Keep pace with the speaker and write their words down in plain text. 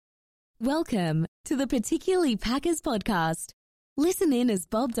Welcome to the Particularly Packers podcast. Listen in as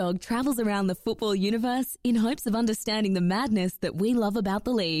BobDawg travels around the football universe in hopes of understanding the madness that we love about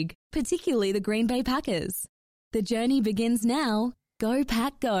the league, particularly the Green Bay Packers. The journey begins now. Go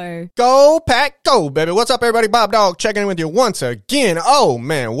Pack Go. Go Pack Go, baby. What's up, everybody? BobDawg checking in with you once again. Oh,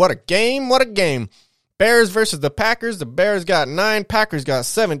 man, what a game. What a game. Bears versus the Packers. The Bears got 9. Packers got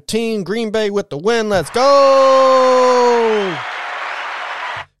 17. Green Bay with the win. Let's go.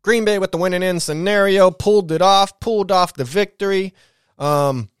 Green Bay with the winning in scenario, pulled off the victory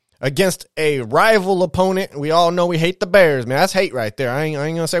against a rival opponent. We all know we hate the Bears, man. That's hate right there. I ain't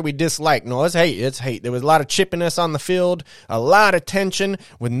going to say we dislike. No, it's hate. It's hate. There was a lot of chippiness on the field, a lot of tension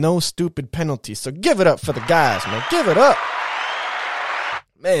with no stupid penalties. So give it up for the guys, man. Give it up.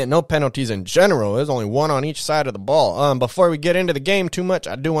 Man, no penalties in general. There's only one on each side of the ball. Before we get into the game too much,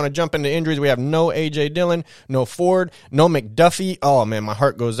 I do want to jump into injuries. We have no A.J. Dillon, no Ford, no McDuffie. Oh, man, my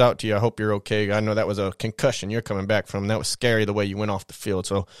heart goes out to you. I hope you're okay. I know that was a concussion you're coming back from. That was scary the way you went off the field.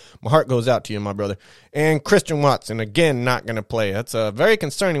 So my heart goes out to you, my brother. And Christian Watson, again, not going to play. That's very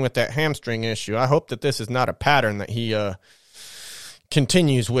concerning with that hamstring issue. I hope that this is not a pattern that he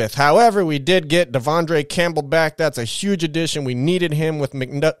continues with. However, we did get Devondre Campbell back. That's a huge addition. We needed him with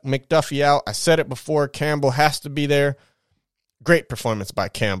McDuffie out. I said it before, Campbell has to be there. Great performance by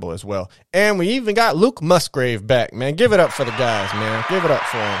Campbell as well. And we even got Luke Musgrave back, man. Give it up for the guys, man. Give it up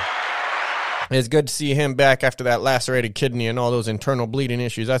for him. It's good to see him back after that lacerated kidney and all those internal bleeding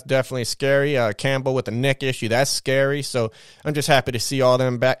issues. That's definitely scary. Campbell with a neck issue, that's scary. So I'm just happy to see all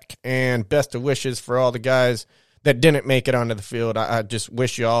them back. And best of wishes for all the guys that didn't make it onto the field. I just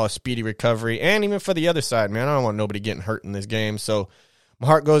wish you all a speedy recovery. And even for the other side, man, I don't want nobody getting hurt in this game. So my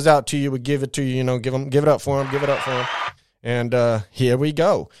heart goes out to you. We give it to you, give it up for them. Give it up for them. And here we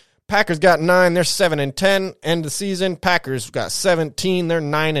go. Packers got 9. They're 7-10. End the season. Packers got 17. They're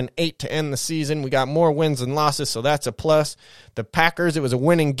 9-8 to end the season. We got more wins than losses, so that's a plus. The Packers, it was a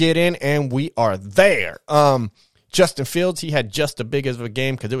win and get in, and we are there. Justin Fields, he had just as big of a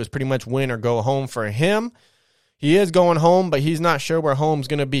game because it was pretty much win or go home for him. He is going home, but he's not sure where home's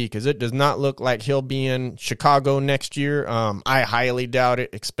going to be because it does not look like he'll be in Chicago next year. I highly doubt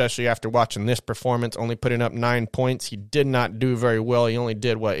it, especially after watching this performance, only putting up 9 points. He did not do very well. He only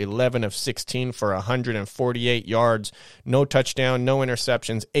did, 11 of 16 for 148 yards. No touchdown, no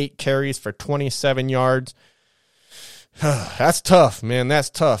interceptions, 8 carries for 27 yards. That's tough, man. That's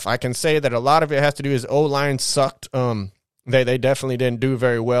tough. I can say that a lot of it has to do with his O-line sucked. They definitely didn't do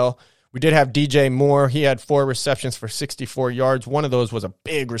very well. We did have DJ Moore. He had 4 receptions for 64 yards. One of those was a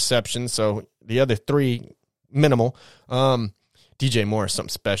big reception, so the other 3, minimal. DJ Moore is something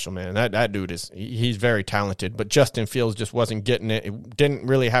special, man. That dude he's very talented, but Justin Fields just wasn't getting it. He didn't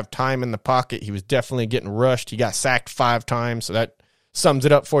really have time in the pocket. He was definitely getting rushed. He got sacked 5 times, so that sums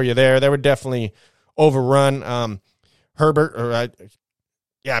it up for you there. They were definitely overrun. Herbert,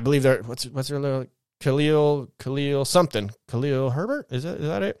 I believe they're, what's their little, Khalil something. Khalil Herbert? Is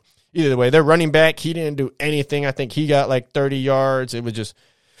that it? Either way, their running back, he didn't do anything. I think he got like 30 yards. It was just,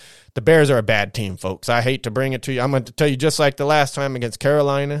 the Bears are a bad team, folks. I hate to bring it to you. I'm going to tell you just like the last time against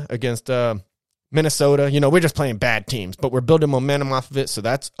Carolina, against Minnesota. We're just playing bad teams, but we're building momentum off of it, so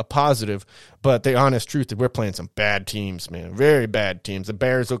that's a positive. But the honest truth is we're playing some bad teams, man. Very bad teams. The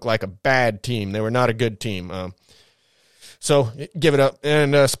Bears look like a bad team. They were not a good team. So give it up.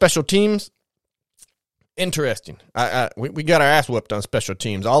 And special teams, interesting. We got our ass whooped on special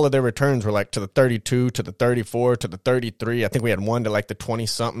teams. All of their returns were like to the 32, to the 34, to the 33. I think we had one to like the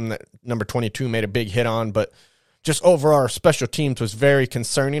 20-something that number 22 made a big hit on. But just overall, our special teams was very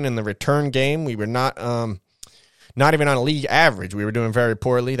concerning in the return game. We were not even on a league average. We were doing very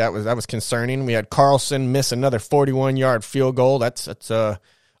poorly. That was concerning. We had Carlson miss another 41-yard field goal. That's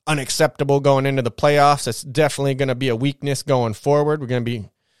unacceptable going into the playoffs. It's definitely going to be a weakness going forward. We're going to be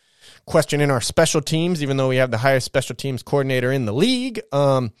questioning our special teams, even though we have the highest special teams coordinator in the league.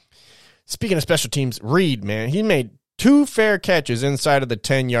 Speaking of special teams, Reed, man, he made 2 fair catches inside of the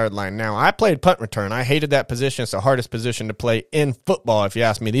 10-yard line. Now, I played punt return. I hated that position. It's the hardest position to play in football, if you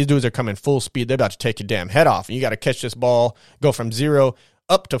ask me. These dudes are coming full speed. They're about to take your damn head off. You got to catch this ball, go from 0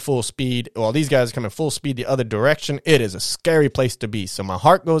 up to full speed. Well, these guys are coming full speed the other direction. It is a scary place to be. So my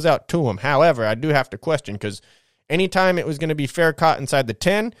heart goes out to them. However, I do have to question because anytime it was going to be fair caught inside the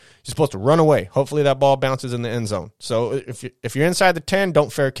 10, you're supposed to run away. Hopefully that ball bounces in the end zone. So if you're inside the 10,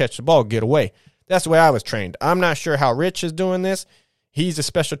 don't fair catch the ball. Get away. That's the way I was trained. I'm not sure how Rich is doing this. He's a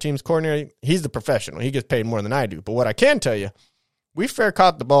special teams coordinator. He's the professional. He gets paid more than I do. But what I can tell you, we fair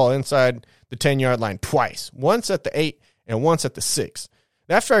caught the ball inside the 10-yard line twice. Once at the 8 and once at the 6.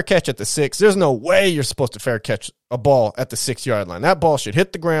 That fair catch at the 6, there's no way you're supposed to fair catch a ball at the 6-yard line. That ball should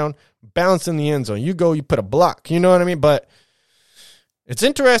hit the ground, bounce in the end zone. You go, you put a block. You know what I mean? But it's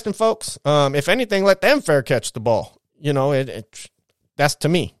interesting, folks. If anything, let them fair catch the ball. You know, that's to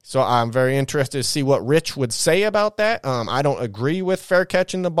me. So I'm very interested to see what Rich would say about that. I don't agree with fair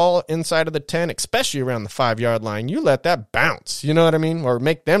catching the ball inside of the 10, especially around the 5-yard line. You let that bounce, you know what I mean? Or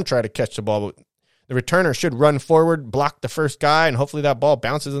make them try to catch the ball. The returner should run forward, block the first guy, and hopefully that ball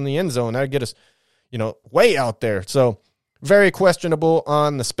bounces in the end zone. That'll get us, way out there. So very questionable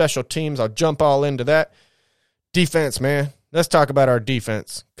on the special teams. I'll jump all into that. Defense, man. Let's talk about our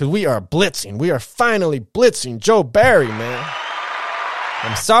defense because we are blitzing. We are finally blitzing Joe Barry, man.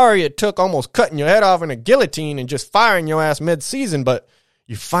 I'm sorry it took almost cutting your head off in a guillotine and just firing your ass mid-season, but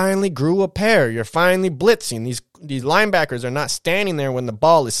you finally grew a pair. You're finally blitzing. These linebackers are not standing there when the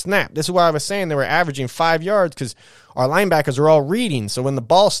ball is snapped. This is why I was saying they were averaging 5 yards because our linebackers are all reading. So when the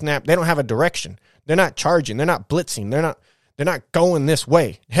ball snapped, they don't have a direction. They're not charging. They're not blitzing. They're not going this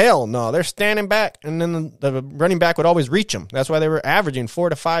way. Hell no. They're standing back, and then the running back would always reach them. That's why they were averaging 4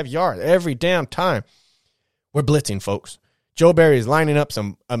 to 5 yards every damn time. We're blitzing, folks. Joe Barry is lining up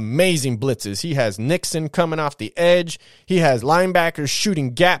some amazing blitzes. He has Nixon coming off the edge. He has linebackers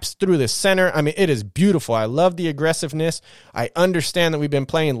shooting gaps through the center. I mean, it is beautiful. I love the aggressiveness. I understand that we've been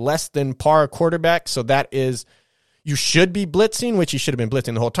playing less than par quarterback, so that is, you should be blitzing, which you should have been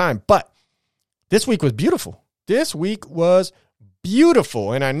blitzing the whole time. But this week was beautiful. This week was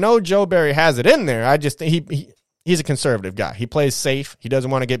beautiful, and I know Joe Barry has it in there. I just think he's a conservative guy. He plays safe. He doesn't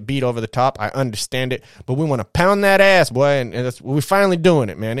want to get beat over the top. I understand it, but we want to pound that ass, boy, and we're finally doing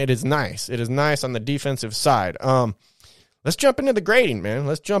it, man. It is nice. It is nice on the defensive side. Let's jump into the grading, man.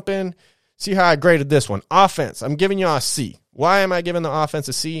 Let's jump in, see how I graded this one. Offense, I'm giving y'all a C. Why am I giving the offense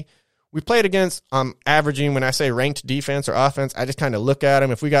a C? We played against averaging, when I say ranked defense or offense, I just kind of look at them.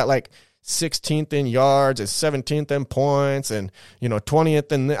 If we got like 16th in yards and 17th in points and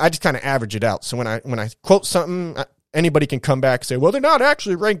 20th, and I just kind of average it out. So when I quote something, anybody can come back and say, well, they're not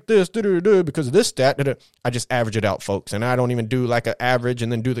actually ranked this because of this stat. I just average it out, folks, and I don't even do like an average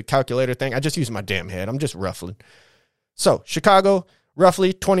and then do the calculator thing. I just use my damn head. I'm just ruffling. So Chicago,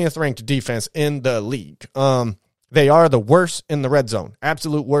 roughly 20th ranked defense in the league. They are the worst in the red zone,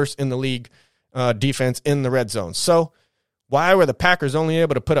 absolute worst in the league defense in the red zone. So why were the Packers only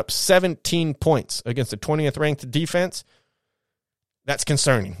able to put up 17 points against the 20th ranked defense? That's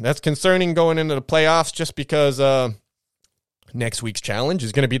concerning. That's concerning going into the playoffs just because next week's challenge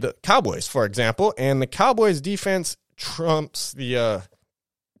is going to be the Cowboys, for example, and the Cowboys defense trumps the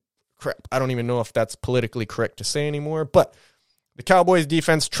crap. I don't even know if that's politically correct to say anymore, but the Cowboys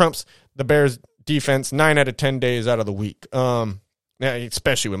defense trumps the Bears defense 9 out of 10 days out of the week.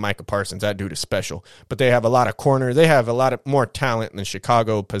 Especially with Micah Parsons, that dude is special. But they have a lot of corners. They have a lot of more talent than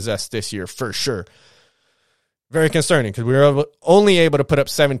Chicago possessed this year, for sure. Very concerning because we were only able to put up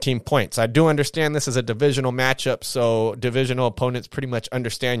 17 points. I do understand this is a divisional matchup, so divisional opponents pretty much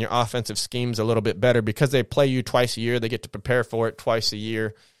understand your offensive schemes a little bit better because they play you twice a year. They get to prepare for it twice a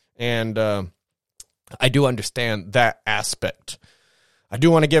year. And I do understand that aspect. I do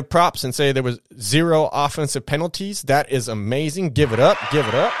want to give props and say there was 0 offensive penalties. That is amazing. Give it up. Give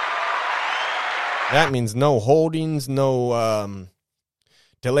it up. That means no holdings, no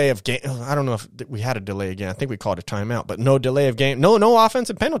delay of game. I don't know if we had a delay again. I think we called a timeout, but no delay of game. No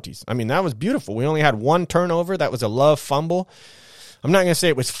offensive penalties. I mean, that was beautiful. We only had 1 turnover. That was a Love fumble. I'm not going to say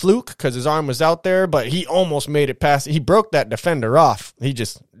it was fluke because his arm was out there, but he almost made it past. He broke that defender off. He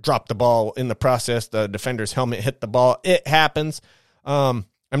just dropped the ball in the process. The defender's helmet hit the ball. It happens. I'm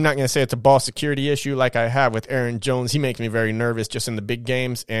not going to say it's a ball security issue like I have with Aaron Jones. He makes me very nervous just in the big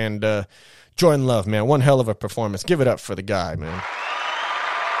games. And Jordan Love, man, one hell of a performance. Give it up for the guy, man.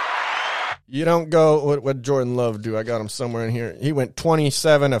 You don't go, what did Jordan Love do? I got him somewhere in here. He went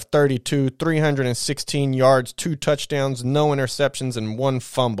 27 of 32, 316 yards, 2 touchdowns, no interceptions, and 1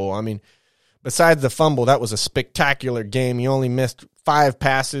 fumble. I mean, besides the fumble, that was a spectacular game. He only missed 5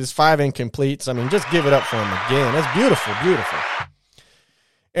 passes, 5 incompletes. I mean, just give it up for him again. That's beautiful, beautiful.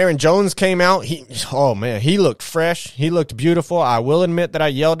 Aaron Jones came out. He looked fresh. He looked beautiful. I will admit that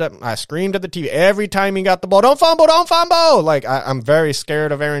I screamed at the TV every time he got the ball. Don't fumble, don't fumble. Like, I'm very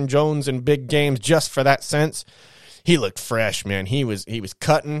scared of Aaron Jones in big games just for that sense. He looked fresh, man. He was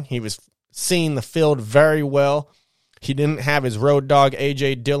cutting. He was seeing the field very well. He didn't have his road dog,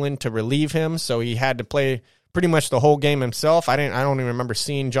 A.J. Dillon, to relieve him, so he had to play pretty much the whole game himself. I don't even remember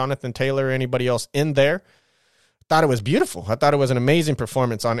seeing Jonathan Taylor or anybody else in there. Thought it was beautiful. I thought it was an amazing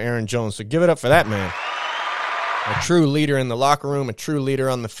performance on Aaron Jones, so give it up for that man. A true leader in the locker room, a true leader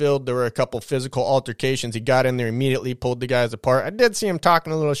on the field. There were a couple physical altercations. He got in there immediately, pulled the guys apart. I did see him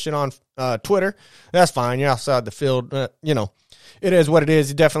talking a little shit on Twitter. That's fine. You're outside the field. It is what it is.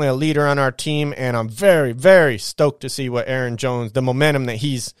 He's definitely a leader on our team, and I'm very, very stoked to see what Aaron Jones, the momentum that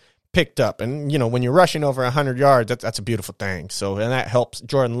he's picked up. And, when you're rushing over 100 yards, that's a beautiful thing. So, and that helps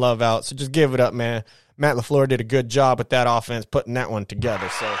Jordan Love out. So just give it up, man. Matt LaFleur did a good job with that offense, putting that one together.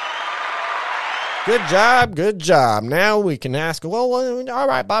 So good job, good job. Now we can ask, well, all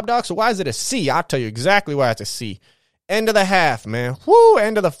right, BobDawg, so why is it a C? I'll tell you exactly why it's a C. End of the half, man.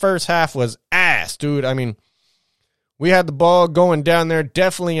 End of the first half was ass, dude. I mean, we had the ball going down there,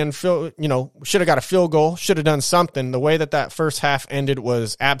 definitely should have got a field goal, should have done something. The way that first half ended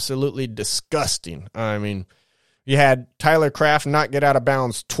was absolutely disgusting. I mean, you had Tyler Kraft not get out of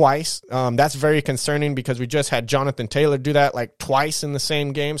bounds twice. That's very concerning because we just had Jonathan Taylor do that like twice in the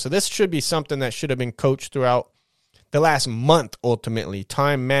same game. So this should be something that should have been coached throughout the last month, ultimately.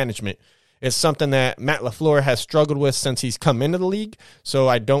 Time management is something that Matt LaFleur has struggled with since he's come into the league. So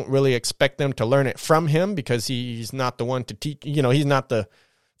I don't really expect them to learn it from him because he's not the one to teach. He's not the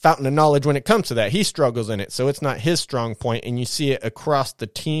fountain of knowledge when it comes to that. He struggles in it, so it's not his strong point, and you see it across the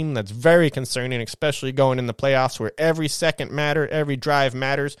team. That's very concerning, especially going in the playoffs where every second matters, every drive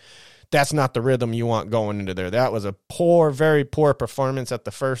matters. That's not the rhythm you want going into there. That was a very poor performance at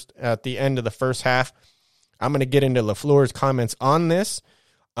the end of the first half. I'm going to get into LaFleur's comments on this.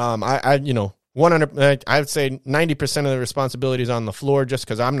 I would say 90% of the responsibility is on the floor just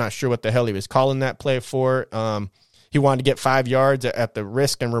because I'm not sure what the hell he was calling that play for. He wanted to get 5 yards at the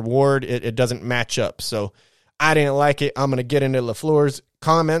risk and reward. It doesn't match up. So I didn't like it. I'm going to get into LaFleur's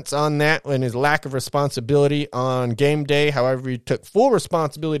comments on that and his lack of responsibility on game day. However, he took full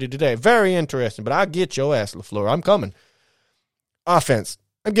responsibility today. Very interesting, but I'll get your ass, LaFleur. I'm coming. Offense.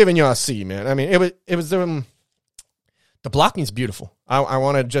 I'm giving you a C, man. I mean, it was the blocking's beautiful. I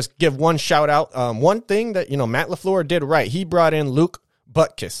want to just give one shout out. One thing that, Matt LaFleur did right. He brought in Luke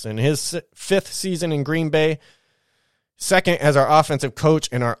Butkus in his 5th season in Green Bay. Second as our offensive coach,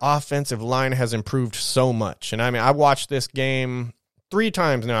 and our offensive line has improved so much. And I mean, I watched this game 3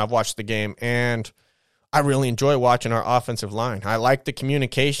 times now. I've watched the game, and I really enjoy watching our offensive line. I like the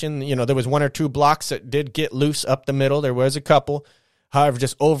communication. There was 1 or 2 blocks that did get loose up the middle. There was a couple. However,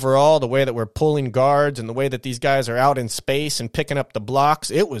 just overall, the way that we're pulling guards and the way that these guys are out in space and picking up the blocks,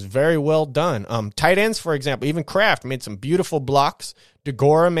 it was very well done. Tight ends, for example, even Kraft made some beautiful blocks.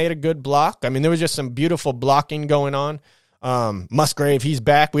 DeGora made a good block. I mean, there was just some beautiful blocking going on. Musgrave, he's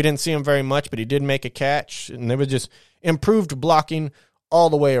back. We didn't see him very much, but he did make a catch. And there was just improved blocking all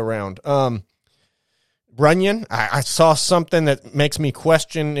the way around. Runyon, I saw something that makes me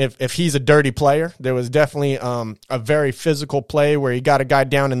question if he's a dirty player. There was definitely a very physical play where he got a guy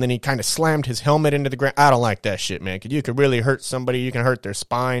down and then he kind of slammed his helmet into the ground. I don't like that shit, man. You could really hurt somebody. You can hurt their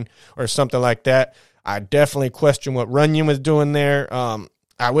spine or something like that. I definitely question what Runyon was doing there.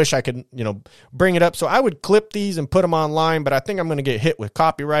 I wish I could, bring it up. So I would clip these and put them online, but I think I'm going to get hit with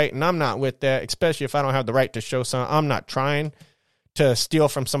copyright, and I'm not with that, especially if I don't have the right to show something. I'm not trying to steal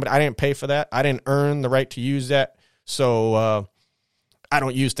from somebody. I didn't pay for that. I didn't earn the right to use that. So I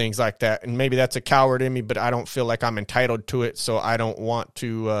don't use things like that. And maybe that's a coward in me, but I don't feel like I'm entitled to it. So I don't want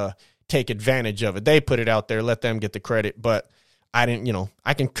to take advantage of it. They put it out there, let them get the credit. But I didn't,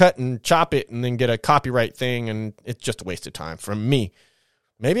 I can cut and chop it and then get a copyright thing. And it's just a waste of time from me.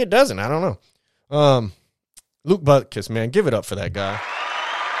 Maybe it doesn't. I don't know. Luke Butkus, man, give it up for that guy.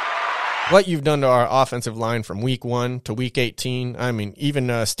 What you've done to our offensive line from week 1 to week 18, I mean,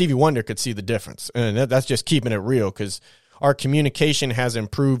 even Stevie Wonder could see the difference. And that's just keeping it real because our communication has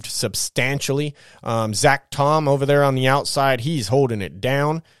improved substantially. Zach Tom over there on the outside, he's holding it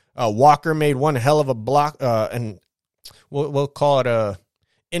down. Walker made one hell of a block, and we'll call it a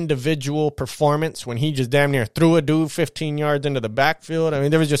individual performance when he just damn near threw a dude 15 yards into the backfield. I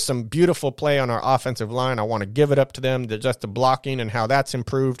mean, there was just some beautiful play on our offensive line. I want to give it up to them. Just the blocking and how that's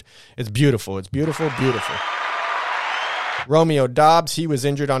improved. It's beautiful. It's beautiful, beautiful. Romeo Doubs, he was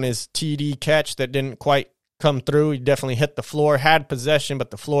injured on his TD catch that didn't quite come through. He definitely hit the floor, had possession,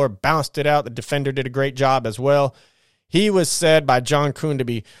 but the floor bounced it out. The defender did a great job as well. He was said by John Kuhn to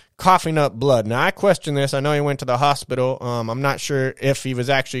be coughing up blood. Now, I question this. I know he went to the hospital. I'm not sure if he was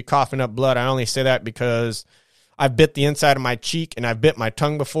actually coughing up blood. I only say that because I've bit the inside of my cheek and I've bit my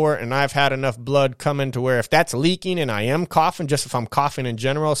tongue before, and I've had enough blood come in to where if that's leaking and I am coughing, just if I'm coughing in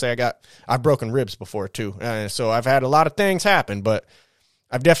general, say I've broken ribs before too. So I've had a lot of things happen, but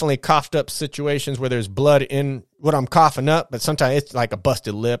I've definitely coughed up situations where there's blood in what I'm coughing up, but sometimes it's like a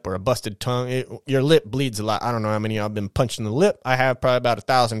busted lip or a busted tongue. Your lip bleeds a lot. I don't know how many of y'all have been punched in the lip. I have probably about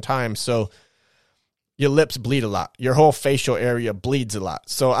 1,000 times. So, your lips bleed a lot. Your whole facial area bleeds a lot.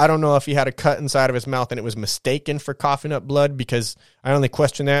 So I don't know if he had a cut inside of his mouth and it was mistaken for coughing up blood, because I only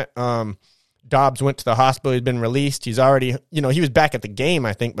question that. Dobbs went to the hospital. He's been released. He's already, he was back at the game,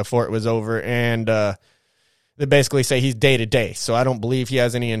 I think, before it was over. And they basically say he's day-to-day. So I don't believe he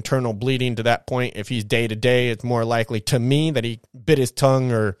has any internal bleeding to that point. If he's day-to-day, it's more likely to me that he bit his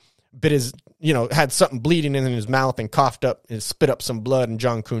tongue or bit his, had something bleeding in his mouth and coughed up and spit up some blood, and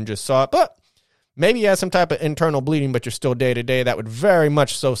John Kuhn just saw it. But maybe he has some type of internal bleeding, but you're still day-to-day. That would very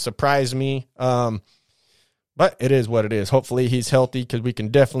much so surprise me. But it is what it is. Hopefully he's healthy, because we can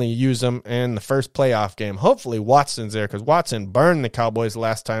definitely use him in the first playoff game. Hopefully Watson's there, because Watson burned the Cowboys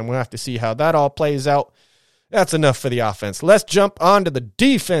last time. We'll have to see how that all plays out. That's enough for the offense. Let's jump on to the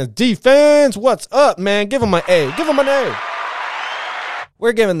defense. Defense, what's up, man? Give them an A. Give them an A.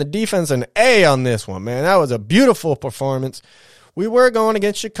 We're giving the defense an A on this one, man. That was a beautiful performance. We were going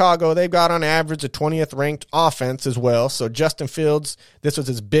against Chicago. They've got on average a 20th ranked offense as well. So Justin Fields, this was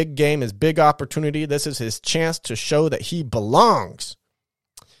his big game, his big opportunity. This is his chance to show that he belongs.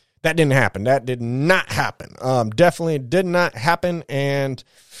 That didn't happen. That did not happen. Definitely did not happen. And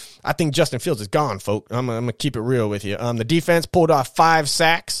I think Justin Fields is gone, folks. I'm going to keep it real with you. The defense pulled off 5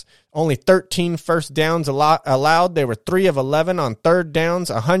 sacks. Only 13 first downs allowed. They were 3 of 11 on third downs,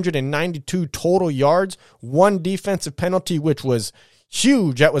 192 total yards, 1 defensive penalty, which was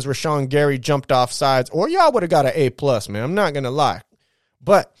huge. That was Rashawn Gary jumped off sides, or y'all would have got an A+, man. I'm not going to lie.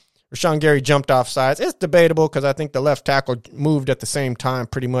 But Rashawn Gary jumped off sides. It's debatable, because I think the left tackle moved at the same time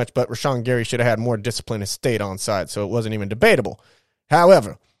pretty much, but Rashawn Gary should have had more discipline and stayed on side, so it wasn't even debatable.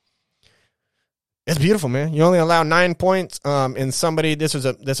 However, it's beautiful, man. You only allow 9 points in somebody. This was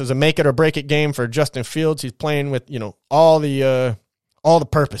a make it or break it game for Justin Fields. He's playing with all the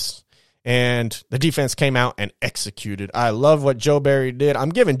purpose, and the defense came out and executed. I love what Joe Barry did. I'm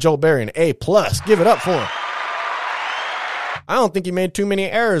giving Joe Barry an A+. Give it up for him. I don't think he made too many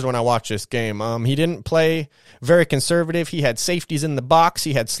errors when I watched this game. He didn't play very conservative. He had safeties in the box.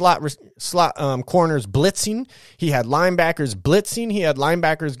 He had slot corners blitzing. He had linebackers blitzing. He had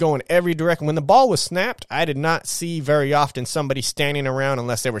linebackers going every direction. When the ball was snapped, I did not see very often somebody standing around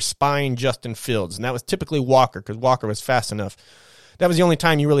unless they were spying Justin Fields, and that was typically Walker, because Walker was fast enough. That was the only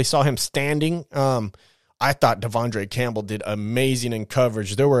time you really saw him standing. I thought Devondre Campbell did amazing in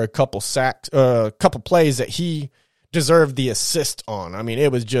coverage. There were a couple sacks, a couple plays that he deserved the assist on. I mean, it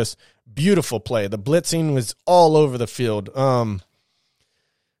was just beautiful play. The blitzing was all over the field.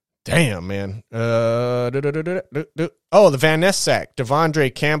 Damn, man. The Van Ness sack.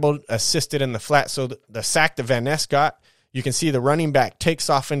 Devondre Campbell assisted in the flat. So the sack that Van Ness got, you can see the running back takes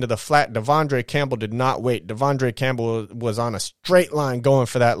off into the flat. Devondre Campbell did not wait. Devondre Campbell was on a straight line going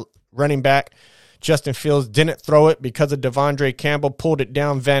for that running back. Justin Fields didn't throw it because of Devondre Campbell, pulled it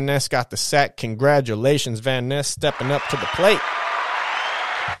down. Van Ness got the sack. Congratulations, Van Ness, stepping up to the plate.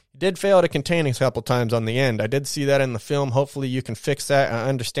 He did fail to contain a couple times on the end. I did see that in the film. Hopefully you can fix that. I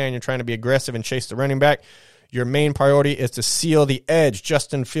understand you're trying to be aggressive and chase the running back. Your main priority is to seal the edge.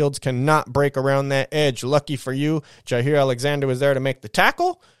 Justin Fields cannot break around that edge. Lucky for you, Jair Alexander was there to make the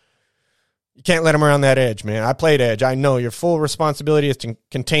tackle. You can't let him around that edge, man. I played edge. I know your full responsibility is to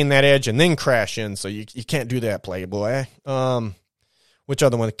contain that edge and then crash in, so you can't do that, playboy. Which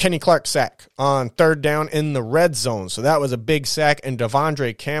other one? Kenny Clark sack on third down in the red zone. So that was a big sack, and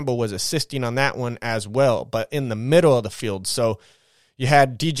Devondre Campbell was assisting on that one as well, but in the middle of the field. So you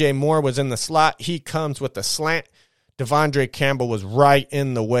had DJ Moore was in the slot. He comes with the slant. Devondre Campbell was right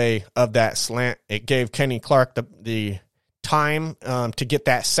in the way of that slant. It gave Kenny Clark the time to get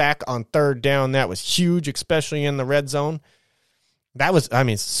that sack on third down. That was huge, especially in the red zone. That was,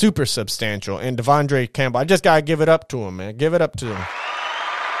 super substantial. And Devondre Campbell, I just got to give it up to him, man. Give it up to him.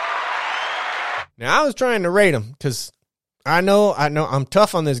 Now, I was trying to rate him because I know I'm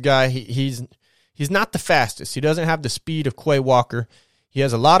tough on this guy. He's not the fastest. He doesn't have the speed of Quay Walker. He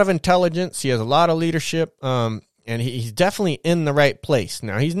has a lot of intelligence. He has a lot of leadership. And he's definitely in the right place.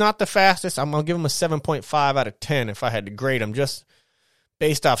 Now, he's not the fastest. I'm going to give him a 7.5 out of 10 if I had to grade him just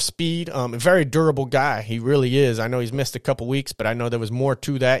based off speed. A very durable guy. He really is. I know he's missed a couple weeks, but I know there was more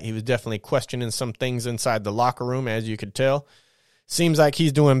to that. He was definitely questioning some things inside the locker room, as you could tell. Seems like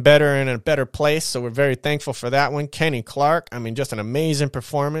he's doing better and in a better place, so we're very thankful for that one. Kenny Clark, just an amazing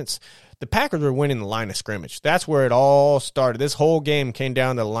performance. The Packers were winning the line of scrimmage. That's where it all started. This whole game came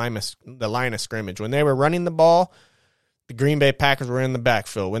down to the line of scrimmage. When they were running the ball, the Green Bay Packers were in the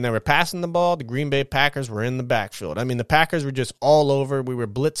backfield. When they were passing the ball, the Green Bay Packers were in the backfield. The Packers were just all over. We were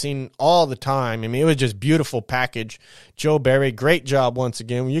blitzing all the time. It was just beautiful package. Joe Barry, great job once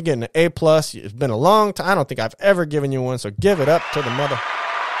again. You're getting an A+. It's been a long time. I don't think I've ever given you one, so give it up to the mother.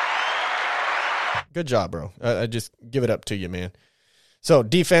 Good job, bro. I just give it up to you, man. So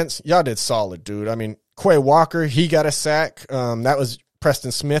defense, y'all did solid, dude. I mean, Quay Walker, he got a sack. That was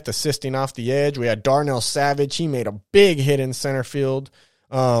Preston Smith assisting off the edge. We had Darnell Savage. He made a big hit in center field.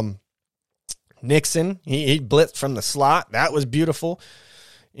 Nixon, he blitzed from the slot. That was beautiful.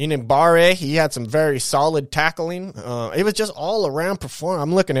 Ian Barre, he had some very solid tackling. It was just all around performance.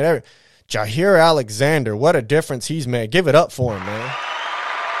 I'm looking at every Jair Alexander, what a difference he's made. Give it up for him, man.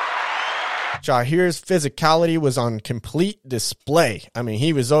 Jair's physicality was on complete display. I mean,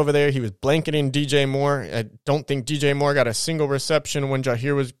 he was over there. He was blanketing DJ Moore. I don't think DJ Moore got a single reception when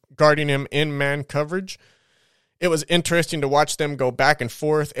Jair was guarding him in man coverage. It was interesting to watch them go back and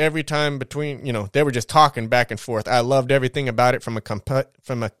forth every time between, they were just talking back and forth. I loved everything about it from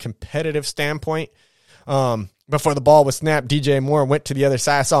a competitive standpoint. Before the ball was snapped, DJ Moore went to the other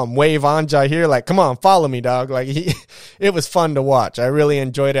side. I saw him wave on Jair, like, come on, follow me, dog. Like, it was fun to watch. I really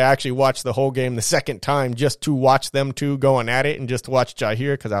enjoyed it. I actually watched the whole game the second time just to watch them two going at it and just to watch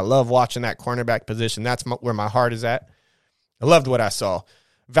Jair because I love watching that cornerback position. That's where my heart is at. I loved what I saw.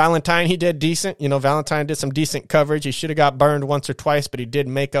 Valentine, he did decent. Valentine did some decent coverage. He should have got burned once or twice, but he did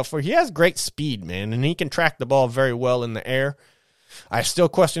make up for it. He has great speed, man, and he can track the ball very well in the air. I still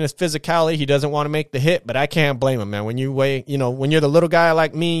question his physicality. He doesn't want to make the hit, but I can't blame him, man. When you weigh, when you're the little guy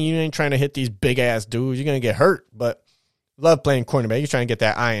like me, you ain't trying to hit these big-ass dudes. You're going to get hurt, but love playing cornerback. You're trying to get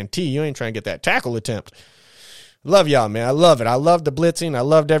that INT. You ain't trying to get that tackle attempt. Love y'all, man. I love it. I love the blitzing. I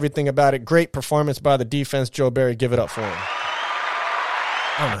loved everything about it. Great performance by the defense. Joe Barry, give it up for him.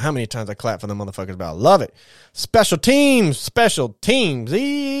 I don't know how many times I clap for them motherfuckers, but I love it. Special teams.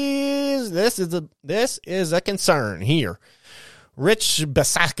 This is a concern here. Rich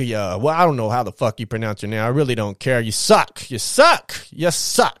Basakia. Well, I don't know how the fuck you pronounce your name. I really don't care. You suck. Let's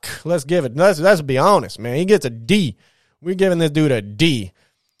give it. Let's be honest, man. He gets a D. We're giving this dude a D.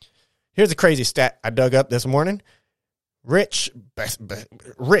 Here's a crazy stat I dug up this morning. Rich,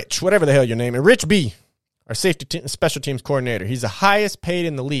 whatever the hell your name is. Rich B, our special teams coordinator. He's the highest paid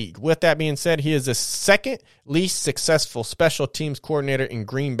in the league. With that being said, he is the second least successful special teams coordinator in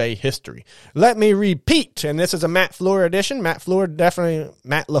Green Bay history. Let me repeat, and this is a Matt LaFleur edition. Matt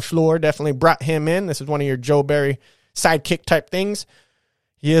LaFleur definitely brought him in. This is one of your Joe Barry sidekick type things.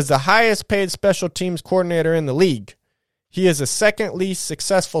 He is the highest paid special teams coordinator in the league. He is the second least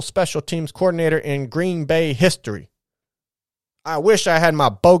successful special teams coordinator in Green Bay history. I wish I had my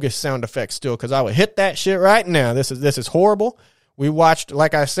bogus sound effects still because I would hit that shit right now. This is horrible. We watched,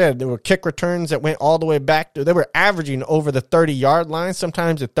 like I said, there were kick returns that went all the way back. They were averaging over the 30-yard line,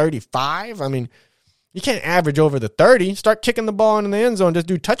 sometimes at 35. I mean, you can't average over the 30. Start kicking the ball in the end zone. Just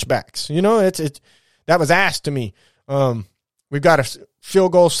do touchbacks. That was asked to me. We've got a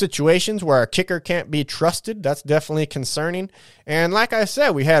field goal situations where our kicker can't be trusted. That's definitely concerning. And like I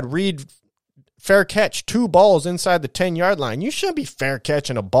said, we had Reed fair catch 2 balls inside the 10-yard line. You shouldn't be fair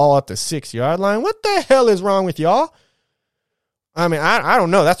catching a ball at the 6-yard line. What the hell is wrong with y'all? I mean, I don't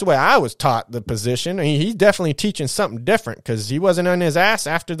know. That's the way I was taught the position. I mean, he's definitely teaching something different because he wasn't on his ass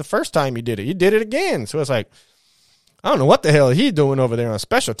after the first time he did it. He did it again. So it's like, I don't know what the hell he's doing over there on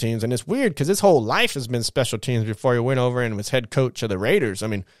special teams. And it's weird because his whole life has been special teams before he went over and was head coach of the Raiders. I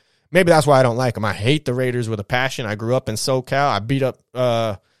mean, maybe that's why I don't like him. I hate the Raiders with a passion. I grew up in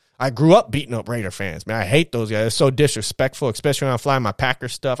SoCal. I grew up beating up Raider fans, man. I hate those guys. It's so disrespectful, especially when I fly my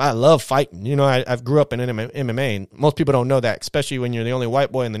Packers stuff. I love fighting. I grew up in MMA, and most people don't know that, especially when you're the only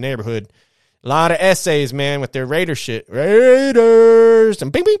white boy in the neighborhood. A lot of essays, man, with their Raider shit. Raiders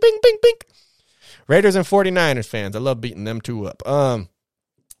and bing, bing, bing, bing, bing. Raiders and 49ers fans. I love beating them two up.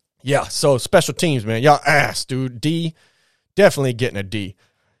 Yeah, so special teams, man. Y'all ass, dude. D, definitely getting a D.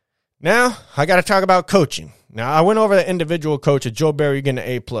 Now, I got to talk about coaching. Now, I went over the individual coaches. Joe Barry, you're getting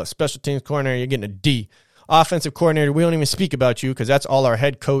an A+. Special teams coordinator, you're getting a D. Offensive coordinator, we don't even speak about you because that's all our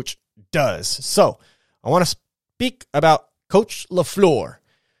head coach does. So, I want to speak about Coach LaFleur.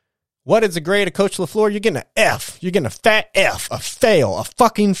 What is the grade of Coach LaFleur? You're getting an F. You're getting a fat F, a fail, a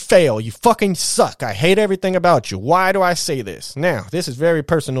fucking fail. You fucking suck. I hate everything about you. Why do I say this? Now, this is very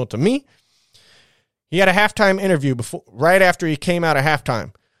personal to me. He had a halftime interview right after he came out of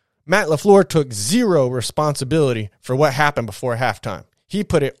halftime. Matt LaFleur took zero responsibility for what happened before halftime. He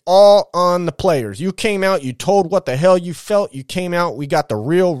put it all on the players. You came out, you told what the hell you felt. You came out, we got the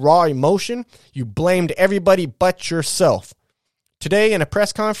real raw emotion. You blamed everybody but yourself. Today in a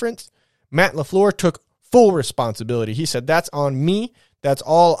press conference, Matt LaFleur took full responsibility. He said, that's on me. That's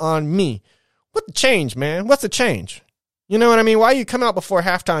all on me. What the change, man? What's the change? You know what I mean? Why you come out before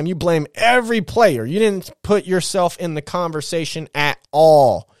halftime, you blame every player. You didn't put yourself in the conversation at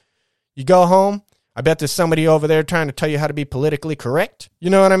all. You go home, I bet there's somebody over there trying to tell you how to be politically correct. You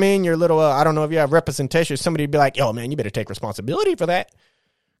know what I mean? Your little, I don't know if you have representation. Somebody would be like, yo, man, you better take responsibility for that.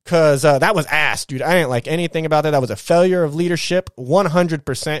 Because that was ass, dude. I didn't like anything about that. That was a failure of leadership,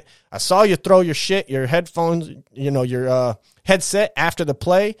 100%. I saw you throw your shit, your headphones, your headset after the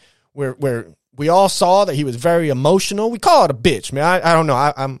play where we all saw that he was very emotional. We call it a bitch, man. I don't know.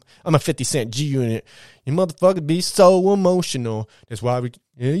 I'm a 50 Cent G-Unit. You motherfucker be so emotional. That's why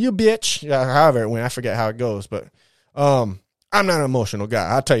you bitch. However it went. I forget how it goes. But I'm not an emotional guy.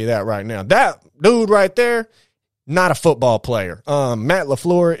 I'll tell you that right now. That dude right there, not a football player. Matt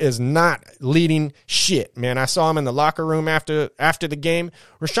LaFleur is not leading shit, man. I saw him in the locker room after the game.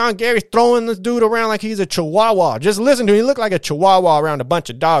 Rashawn Gary throwing this dude around like he's a chihuahua. Just listen to him. He looked like a chihuahua around a bunch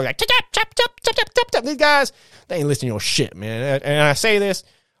of dogs. Like, these guys, they ain't listening to your shit, man. And I say this,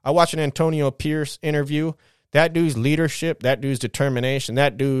 I watched an Antonio Pierce interview. That dude's leadership, that dude's determination,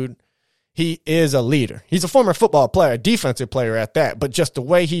 that dude, he is a leader. He's a former football player, a defensive player at that. But just the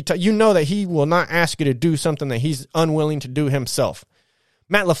way you know that he will not ask you to do something that he's unwilling to do himself.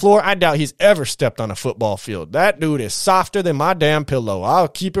 Matt LaFleur, I doubt he's ever stepped on a football field. That dude is softer than my damn pillow. I'll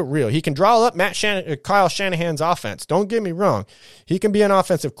keep it real. He can draw up Kyle Shanahan's offense. Don't get me wrong. He can be an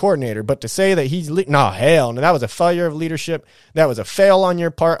offensive coordinator, but to say that hell no. That was a failure of leadership. That was a fail on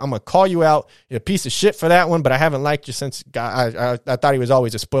your part. I'm going to call you out. You're a piece of shit for that one, but I haven't liked you since I thought he was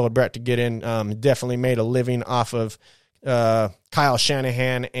always a spoiled brat to get in. Definitely made a living off of Kyle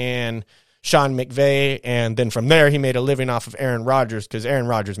Shanahan and Sean McVay, and then from there he made a living off of Aaron Rodgers because Aaron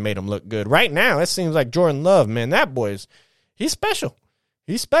Rodgers made him look good. Right now, it seems like Jordan Love, man, that he's special.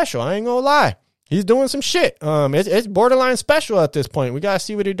 He's special. I ain't gonna lie. He's doing some shit. It's borderline special at this point. We gotta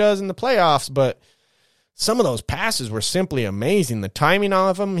see what he does in the playoffs, but some of those passes were simply amazing. The timing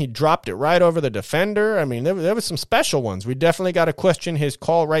of them, he dropped it right over the defender. I mean, there was some special ones. We definitely got to question his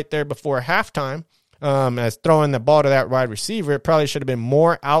call right there before halftime. As throwing the ball to that wide receiver, it probably should have been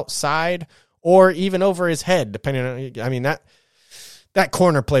more outside or even over his head, depending on, I mean, that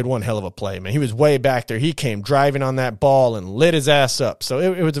corner played one hell of a play, man. He was way back there. He came driving on that ball and lit his ass up. So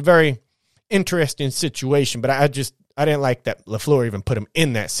it was a very interesting situation, but I didn't like that LaFleur even put him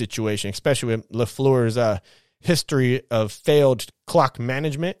in that situation, especially with LaFleur's history of failed clock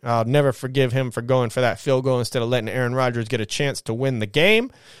management. I'll never forgive him for going for that field goal instead of letting Aaron Rodgers get a chance to win the game.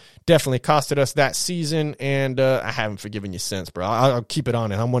 Definitely costed us that season, and I haven't forgiven you since, bro. I'll keep it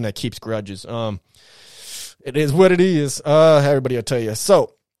on it. I'm one that keeps grudges. It is what it is. Everybody will tell you.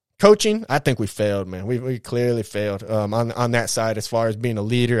 So, coaching, I think we failed, man. We clearly failed on that side as far as being a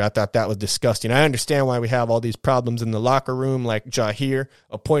leader. I thought that was disgusting. I understand why we have all these problems in the locker room, like Jair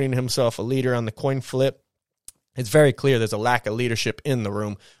appointing himself a leader on the coin flip. It's very clear there's a lack of leadership in the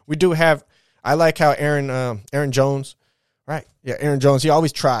room. We do have – I like how Aaron Jones – right. Yeah, Aaron Jones, he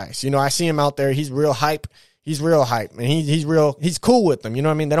always tries. I see him out there. He's real hype. And he's cool with them. You know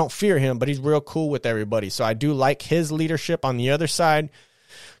what I mean? They don't fear him, but he's real cool with everybody. So I do like his leadership on the other side.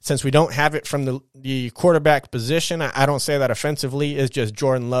 Since we don't have it from the quarterback position, I don't say that offensively. It's just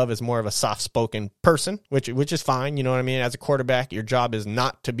Jordan Love is more of a soft-spoken person, which is fine. You know what I mean? As a quarterback, your job is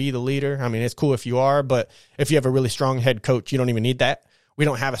not to be the leader. I mean, it's cool if you are, but if you have a really strong head coach, you don't even need that. We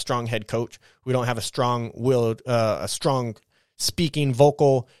don't have a strong head coach. We don't have a strong-willed, a strong speaking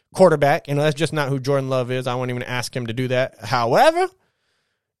vocal quarterback. That's just not who Jordan Love is. I won't even ask him to do that. However,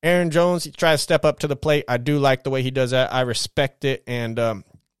 Aaron Jones, he tries to step up to the plate. I do like the way he does that. I respect it, and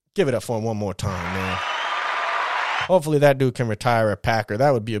give it up for him one more time, man. Hopefully that dude can retire a Packer.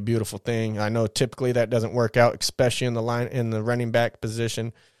 That would be a beautiful thing. I know typically that doesn't work out, especially in the running back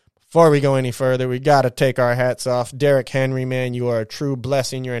position. Before we go any further, we got to take our hats off. Derrick Henry, man, you are a true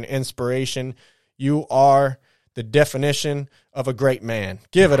blessing. You're an inspiration. You are the definition of a great man.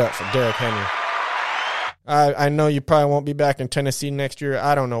 Give it up for Derrick Henry. I know you probably won't be back in Tennessee next year.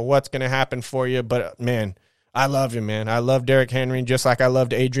 I don't know what's going to happen for you, but, man, I love you, man. I love Derrick Henry just like I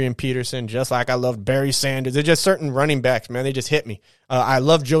loved Adrian Peterson, just like I loved Barry Sanders. There's just certain running backs, man. They just hit me. I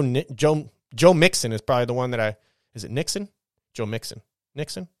love Joe Mixon is probably the one that is it Nixon? Joe Mixon.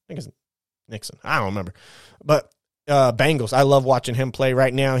 Nixon? I think it's Nixon. I don't remember. But Bengals, I love watching him play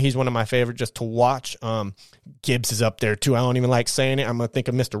right now. He's one of my favorites just to watch. Gibbs is up there, too. I don't even like saying it. I'm going to think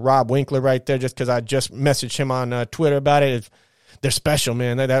of Mr. Rob Winkler right there just because I just messaged him on Twitter about it. They're special,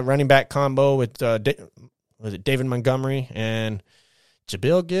 man. That running back combo with was it David Montgomery and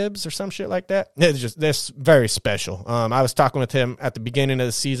Jabil Gibbs or some shit like that? That's very special. I was talking with him at the beginning of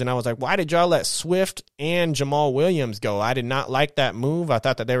the season. I was like, why did y'all let Swift and Jamal Williams go? I did not like that move. I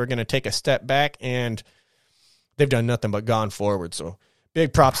thought that they were going to take a step back, and they've done nothing but gone forward. So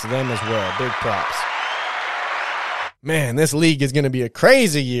big props to them as well. Big props. man, this league is going to be a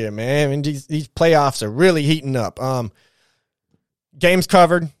crazy year, man. And these playoffs are really heating up. Games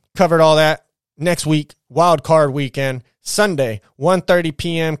covered all that. Next week, wild card weekend, Sunday, 1:30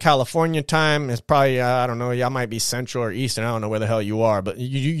 p.m. California time. It's probably, I don't know, y'all might be Central or Eastern. I don't know where the hell you are, but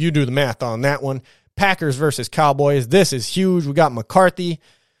you do the math on that one. Packers versus Cowboys. This is huge. We got McCarthy.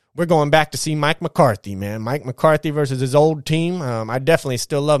 We're going back to see Mike McCarthy, man. Mike McCarthy versus his old team. I definitely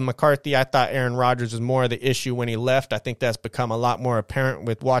still love McCarthy. I thought Aaron Rodgers was more of the issue when he left. I think that's become a lot more apparent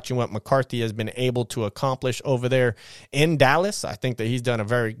with watching what McCarthy has been able to accomplish over there in Dallas. I think that he's done a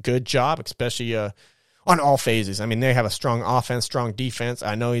very good job, especially on all phases. I mean, they have a strong offense, strong defense.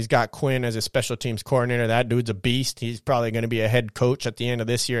 I know he's got Quinn as a special teams coordinator. That dude's a beast. He's probably going to be a head coach at the end of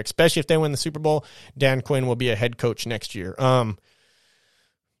this year, especially if they win the Super Bowl. Dan Quinn will be a head coach next year.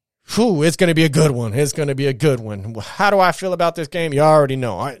 It's going to be a good one. It's going to be a good one. How do I feel about this game? You already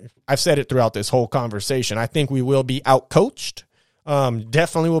know. I've said it throughout this whole conversation. I think we will be outcoached.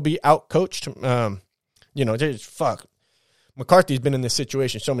 Definitely will be outcoached. Just fuck. McCarthy's been in this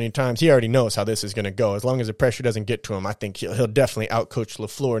situation so many times. He already knows how this is going to go. As long as the pressure doesn't get to him, I think he'll definitely outcoach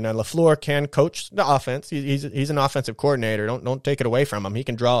LaFleur. Now, LaFleur can coach the offense. He's an offensive coordinator. Don't take it away from him. He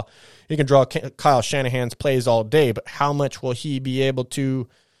can draw Kyle Shanahan's plays all day, but how much will he be able to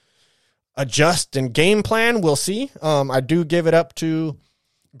adjust and game plan? We'll see. I do give it up to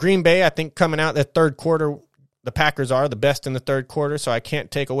Green Bay. I think coming out the third quarter, the Packers are the best in the third quarter, so I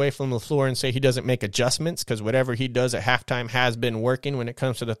can't take away from LaFleur and say he doesn't make adjustments, because whatever he does at halftime has been working when it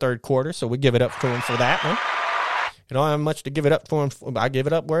comes to the third quarter, so we give it up to him for that one. You don't have much to give it up for him, but I give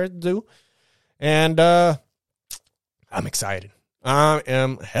it up where it's due. And I'm excited. I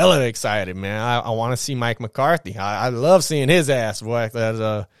am hella excited, man. I want to see Mike McCarthy. I love seeing his ass, boy.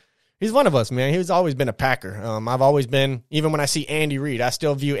 He's one of us, man. He's always been a Packer. I've always been, even when I see Andy Reid, I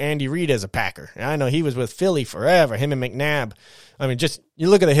still view Andy Reid as a Packer. And I know he was with Philly forever, him and McNabb. I mean, just, you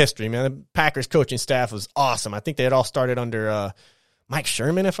look at the history, man. The Packers coaching staff was awesome. I think they had all started under Mike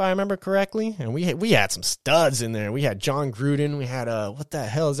Sherman, if I remember correctly. And we had some studs in there. We had John Gruden. We had, what the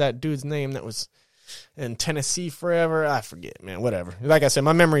hell is that dude's name that was in Tennessee forever? I forget, man. Whatever. Like I said,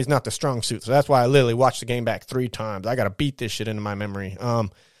 my memory is not the strong suit, so that's why I literally watched the game back 3 times. I got to beat this shit into my memory.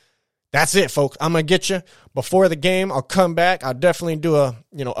 That's it, folks. I'm going to get you before the game. I'll come back. I'll definitely do a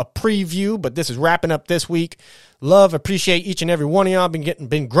preview, but this is wrapping up this week. Love, appreciate each and every one of y'all.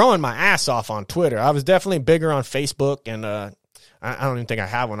 Been growing my ass off on Twitter. I was definitely bigger on Facebook, and I don't even think I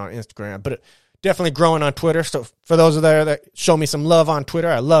have one on Instagram, but definitely growing on Twitter. So for those of there that show me some love on Twitter,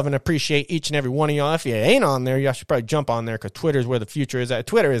 I love and appreciate each and every one of y'all. If you ain't on there, y'all should probably jump on there, because Twitter is where the future is at.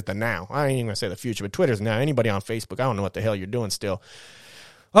 Twitter is the now. I ain't even going to say the future, but Twitter's now. Anybody on Facebook, I don't know what the hell you're doing still.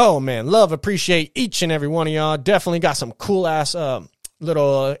 Oh, man, love, appreciate each and every one of y'all. Definitely got some cool-ass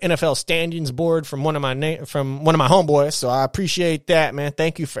little NFL standings board from one of my homeboys, so I appreciate that, man.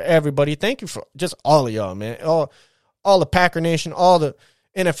 Thank you for everybody. Thank you for just all of y'all, man. All the Packer Nation, all the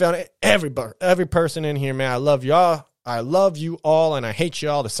NFL, everybody, every person in here, man. I love y'all. I love you all, and I hate you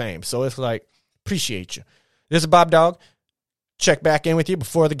all the same. So it's like, appreciate you. This is BobDawg. Check back in with you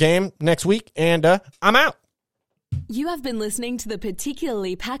before the game next week, and I'm out. You have been listening to the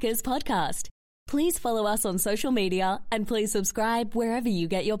Particularly Packers podcast. Please follow us on social media, and please subscribe wherever you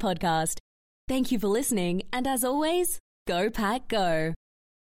get your podcast. Thank you for listening, and as always, go Pack Go.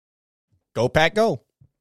 Go Pack Go.